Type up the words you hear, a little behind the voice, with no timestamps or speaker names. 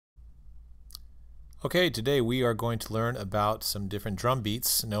Okay, today we are going to learn about some different drum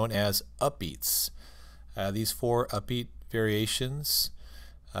beats known as upbeats. These four upbeat variations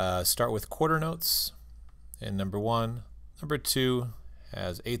start with quarter notes, and number 1. Number 2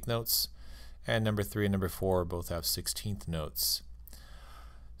 has eighth notes, and number 3 and number 4 both have 16th notes.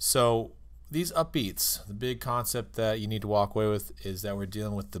 So these upbeats, the big concept that you need to walk away with is that we're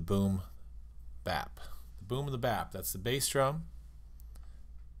dealing with the boom bap. The boom and the bap, that's the bass drum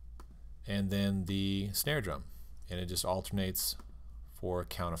and then the snare drum, and it just alternates for a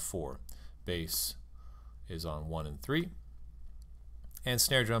count of 4. Bass is on 1 and 3, and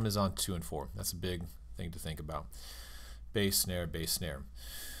snare drum is on 2 and 4. That's a big thing to think about. Bass, snare, bass, snare.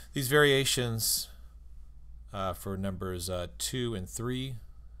 These variations for numbers 2 and 3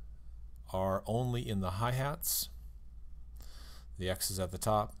 are only in the hi-hats. The X is at the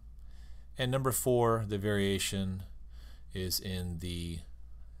top. And number 4, the variation is in the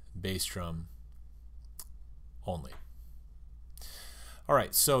bass drum only.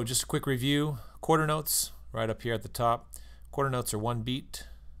 Alright, so just a quick review. Quarter notes right up here at the top. Quarter notes are 1 beat,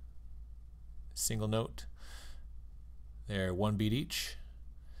 single note. They're 1 beat each.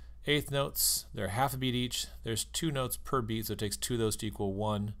 Eighth notes, they're half a beat each. There's 2 notes per beat, so it takes 2 of those to equal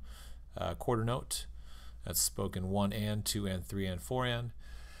 1 quarter note. That's spoken 1 and, 2 and, 3 and, 4 and.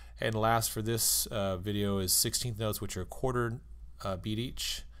 And last for this video is 16th notes, which are quarter beat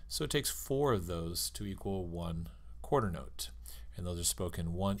each. So it takes 4 of those to equal 1 quarter note. And those are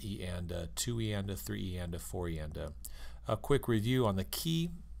spoken 1 E and, 2 E and, 3 E and, 4 E and. A quick review on the key.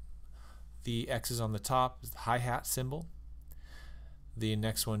 The X is on the top, is the hi-hat symbol. The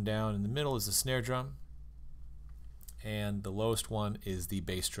next one down in the middle is the snare drum. And the lowest one is the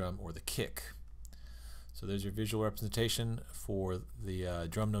bass drum or the kick. So there's your visual representation for the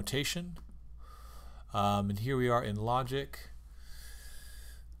drum notation. And here we are in Logic.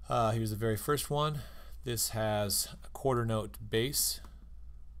 Here's the very first one. This has a quarter note bass,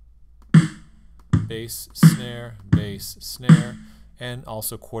 bass, snare, and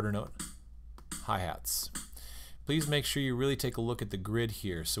also quarter note hi-hats. Please make sure you really take a look at the grid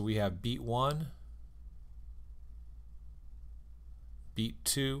here. So we have beat 1, beat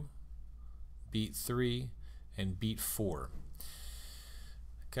 2, beat 3, and beat 4.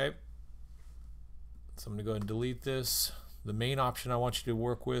 Okay, so I'm going to go ahead and delete this. The main option I want you to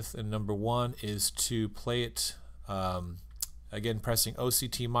work with in number 1 is to play it again pressing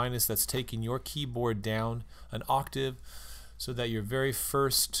OCT minus. That's taking your keyboard down an octave so that your very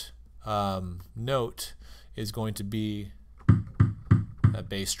first note is going to be a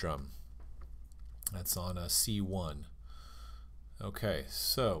bass drum. That's on a C1. Okay,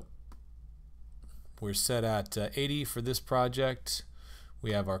 so we're set at 80 for this project.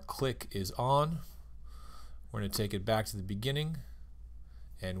 We have our click is on. We're going to take it back to the beginning,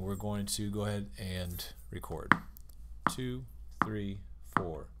 and we're going to go ahead and record. 2, 3,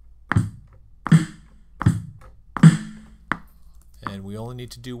 4. And we only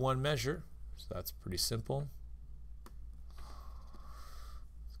need to do 1 measure, so that's pretty simple.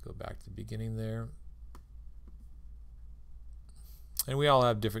 Let's go back to the beginning there. And we all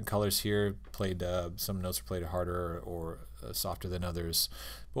have different colors here. Some notes are played harder or softer than others.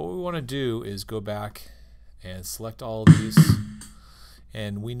 But what we want to do is go back and select all of these.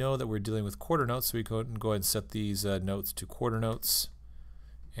 And we know that we're dealing with quarter notes, so we go ahead and set these notes to quarter notes.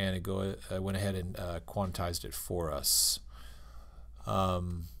 And it went ahead and quantized it for us.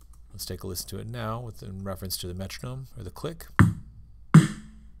 Let's take a listen to it now in reference to the metronome or the click.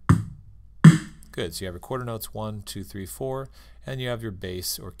 Good, so you have your quarter notes 1, 2, 3, 4, and you have your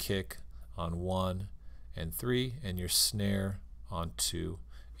bass or kick on 1 and 3, and your snare on 2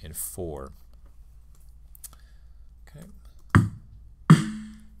 and 4. Okay.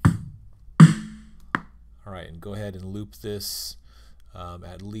 Alright, and go ahead and loop this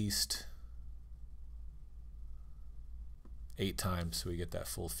at least 8 times so we get that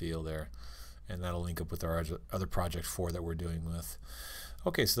full feel there, and that'll link up with our other project 4 that we're doing with.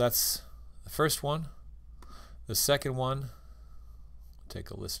 Okay, so that's the first one. The second one, take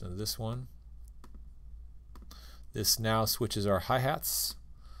a listen to this one. This now switches our hi-hats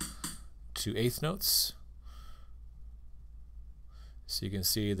to eighth notes. So you can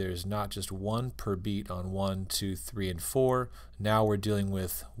see there's not just 1 per beat on 1, 2, 3, and 4. Now we're dealing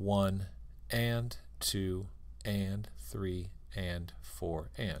with 1 and 2 and 3 and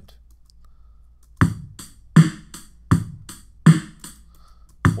 4 and.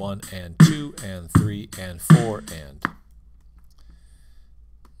 1 and 2 and 3 and 4 and.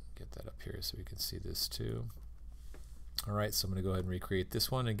 Get that up here so we can see this too. Alright, so I'm going to go ahead and recreate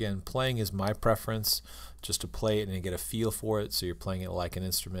this one. Again, playing is my preference, just to play it and get a feel for it, so you're playing it like an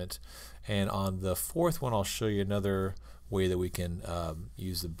instrument. And on the fourth one, I'll show you another way that we can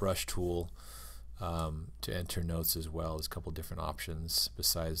use the brush tool to enter notes as well. There's a couple different options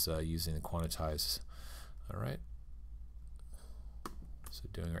besides using the quantize. Alright, so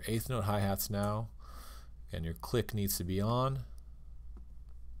doing our eighth note hi-hats now. And your click needs to be on.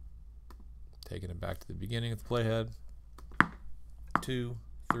 Taking it back to the beginning of the playhead. 2,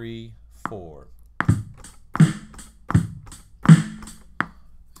 3, 4. And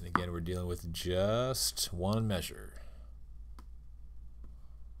again, we're dealing with just one measure.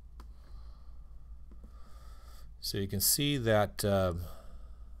 So you can see that I'm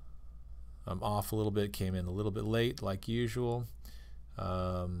off a little bit, came in a little bit late like usual.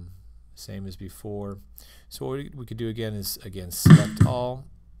 Same as before. So what we could do again is select all.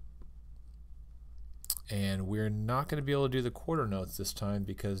 And we're not going to be able to do the quarter notes this time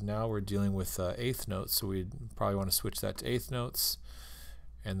because now we're dealing with eighth notes, so we'd probably want to switch that to eighth notes,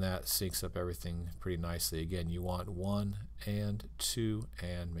 and that syncs up everything pretty nicely. Again, you want 1 and 2,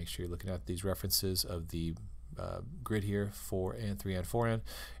 and make sure you're looking at these references of the grid here, 4 and 3 and 4 and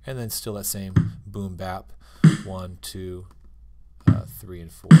then still that same boom bap, 1, 2, 3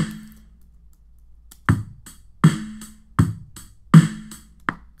 and 4.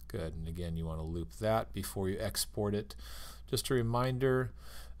 Good, and again you want to loop that before you export it. Just a reminder,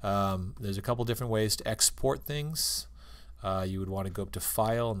 there's a couple different ways to export things. You would want to go up to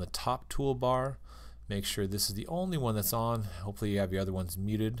File in the top toolbar. Make sure this is the only one that's on. Hopefully you have your other ones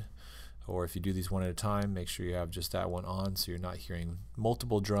muted, or if you do these one at a time, make sure you have just that one on so you're not hearing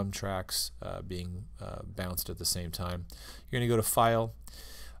multiple drum tracks being bounced at the same time. You're going to go to File.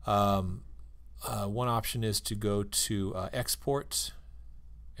 One option is to go to Export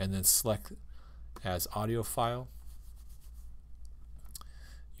and then select as audio file.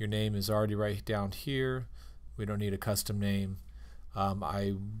 Your name is already right down here. We don't need a custom name.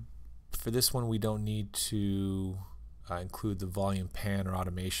 For this one we don't need to include the volume pan or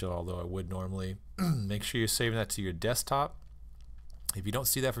automation, although I would normally. Make sure you're saving that to your desktop. If you don't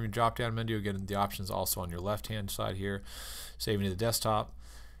see that from your drop down menu, again the options also on your left hand side here, saving to the desktop,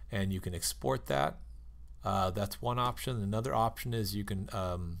 and you can export that. That's one option. Another option is you can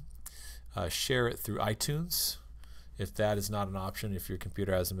share it through iTunes. If that is not an option, if your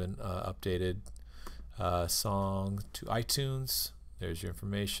computer hasn't been updated, song to iTunes, there's your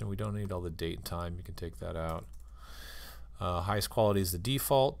information. We don't need all the date and time, you can take that out. Highest quality is the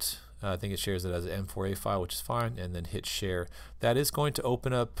default. I think it shares it as an M4A file, which is fine, and then hit share. That is going to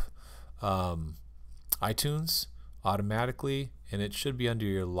open up iTunes automatically, and it should be under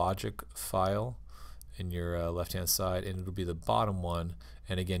your Logic file in your left hand side, and it'll be the bottom one.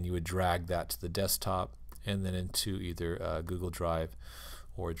 And again, you would drag that to the desktop and then into either Google Drive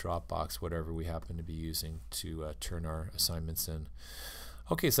or Dropbox, whatever we happen to be using to turn our assignments in.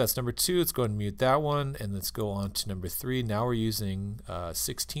 Okay, so that's number 2. Let's go ahead and mute that one, and let's go on to number 3. Now we're using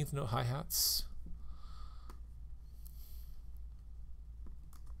 16th note hi-hats.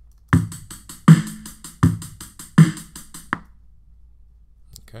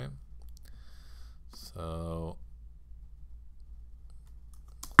 Okay, so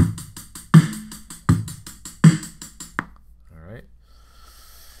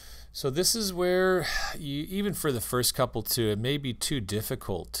so this is where you, even for the first couple two, it may be too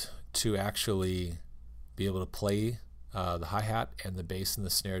difficult to actually be able to play the hi-hat and the bass and the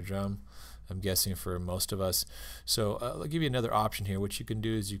snare drum, I'm guessing for most of us. So I'll give you another option here. What you can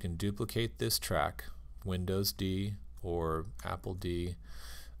do is you can duplicate this track, Windows D or Apple D.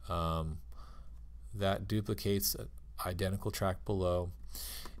 That duplicates an identical track below.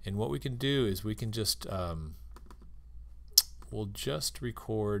 And what we can do is we can just we'll just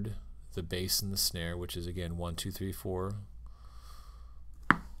record the bass and the snare, which is again 1, 2, 3, 4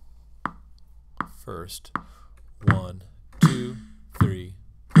 first. 1, 2, 3,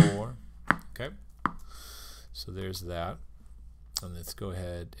 4. Okay, so there's that. And let's go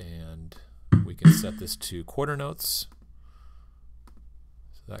ahead and we can set this to quarter notes.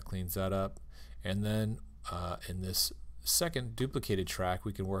 So that cleans that up. And then in this second duplicated track,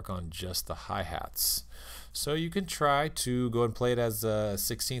 we can work on just the hi-hats. So you can try to go and play it as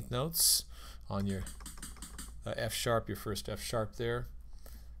 16th notes on your F sharp, your first F sharp there.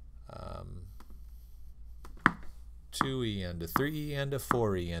 2E and a 3E and a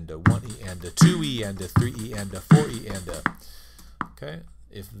 4E and a 1E and a 2E and a 3E and a 4E and a. Okay,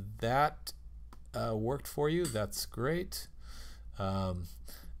 if that worked for you, that's great.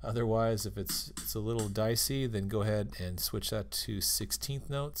 Otherwise, if it's a little dicey, then go ahead and switch that to 16th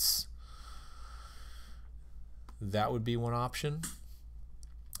notes. that would be one option.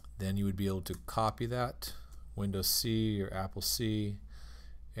 Then you would be able to copy that, Windows C or Apple C,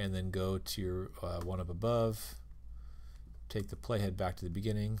 and then go to your one up above, take the playhead back to the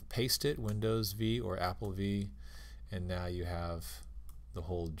beginning, paste it, Windows V or Apple V, and now you have the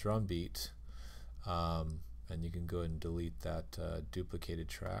whole drum beat. And you can go ahead and delete that duplicated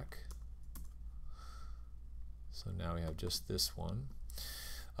track. So now we have just this one.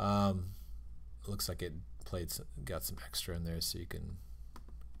 Looks like it got some extra in there, so you can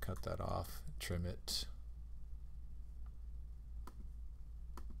cut that off, trim it.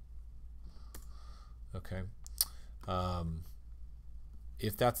 Okay.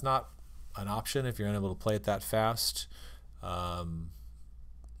 If that's not an option, if you're unable to play it that fast,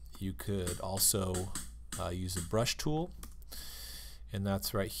 you could also use a brush tool, and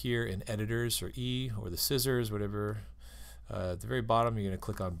that's right here in editors or E or the scissors, whatever. At the very bottom, you're going to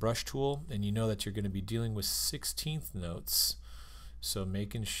click on brush tool, and you know that you're going to be dealing with 16th notes, so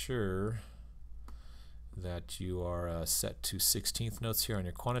making sure that you are set to 16th notes here on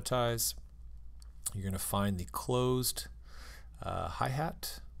your quantize. You're going to find the closed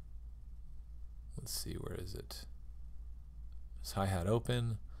hi-hat. Let's see, where is it? It's hi-hat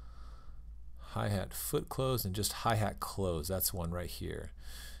open, hi-hat foot closed, and just hi-hat closed. That's one right here.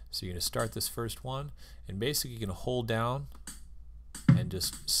 So you're going to start this first one, and basically you're going to hold down and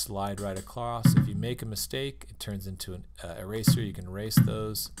just slide right across. If you make a mistake, it turns into an eraser. You can erase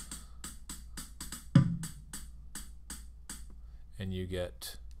those, and you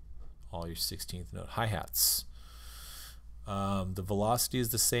get all your 16th note hi-hats. The velocity is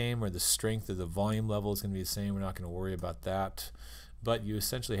the same, or the strength of the volume level is going to be the same. We're not going to worry about that, but you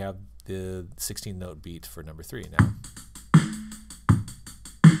essentially have the 16th note beat for number 3 now.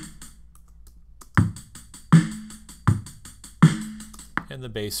 And the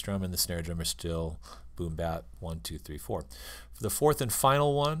bass drum and the snare drum are still boom bat 1 2 3 4. For the fourth and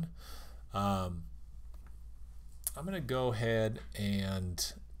final one, I'm going to go ahead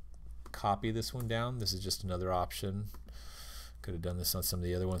and copy this one down. This is just another option. Could have done this on some of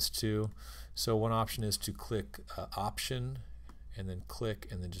the other ones too. So one option is to click option and then click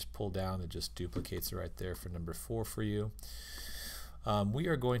and then just pull down. It just duplicates it right there for number 4 for you. We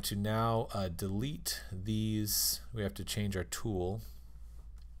are going to now delete these. We have to change our tool.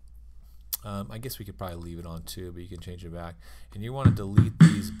 I guess we could probably leave it on too, but you can change it back. And you want to delete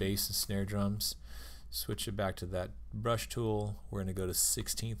these bass and snare drums. Switch it back to that brush tool. We're going to go to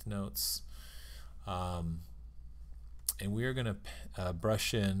 16th notes. And we are going to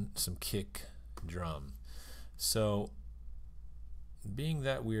brush in some kick drum. So being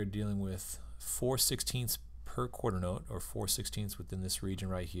that we are dealing with 4/16 per quarter note, or 4/16 within this region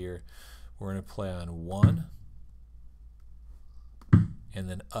right here, we're going to play on 1 and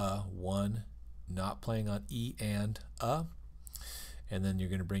then 1, not playing on E and and then you're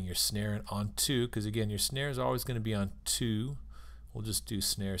going to bring your snare in on 2, because again your snare is always going to be on 2. We'll just do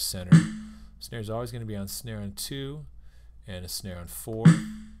snare center. Snare is always going to be on snare on 2 and a snare on 4.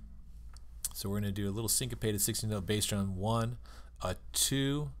 So we're going to do a little syncopated 16th note bass drum, 1, a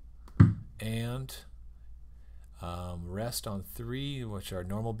 2, and rest on 3, which our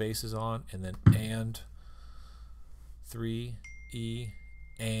normal bass is on, and then and 3, E,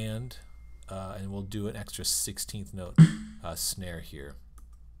 and we'll do an extra 16th note snare here.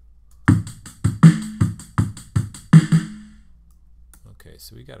 Okay,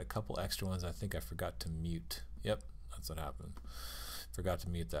 so we got a couple extra ones. I think I forgot to mute. Yep, that's what happened. Forgot to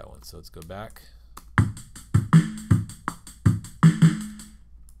mute that one. So let's go back.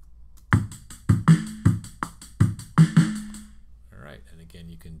 All right, and again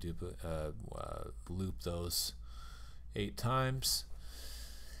you can loop those 8 times.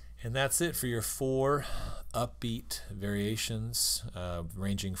 And that's it for your 4 upbeat variations,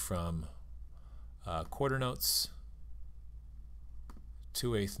 ranging from quarter notes,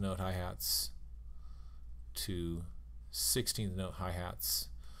 2/8 note hi-hats, to 16th note hi-hats,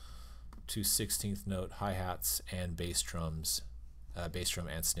 to 16th note hi-hats and bass drums, bass drum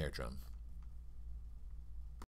and snare drum.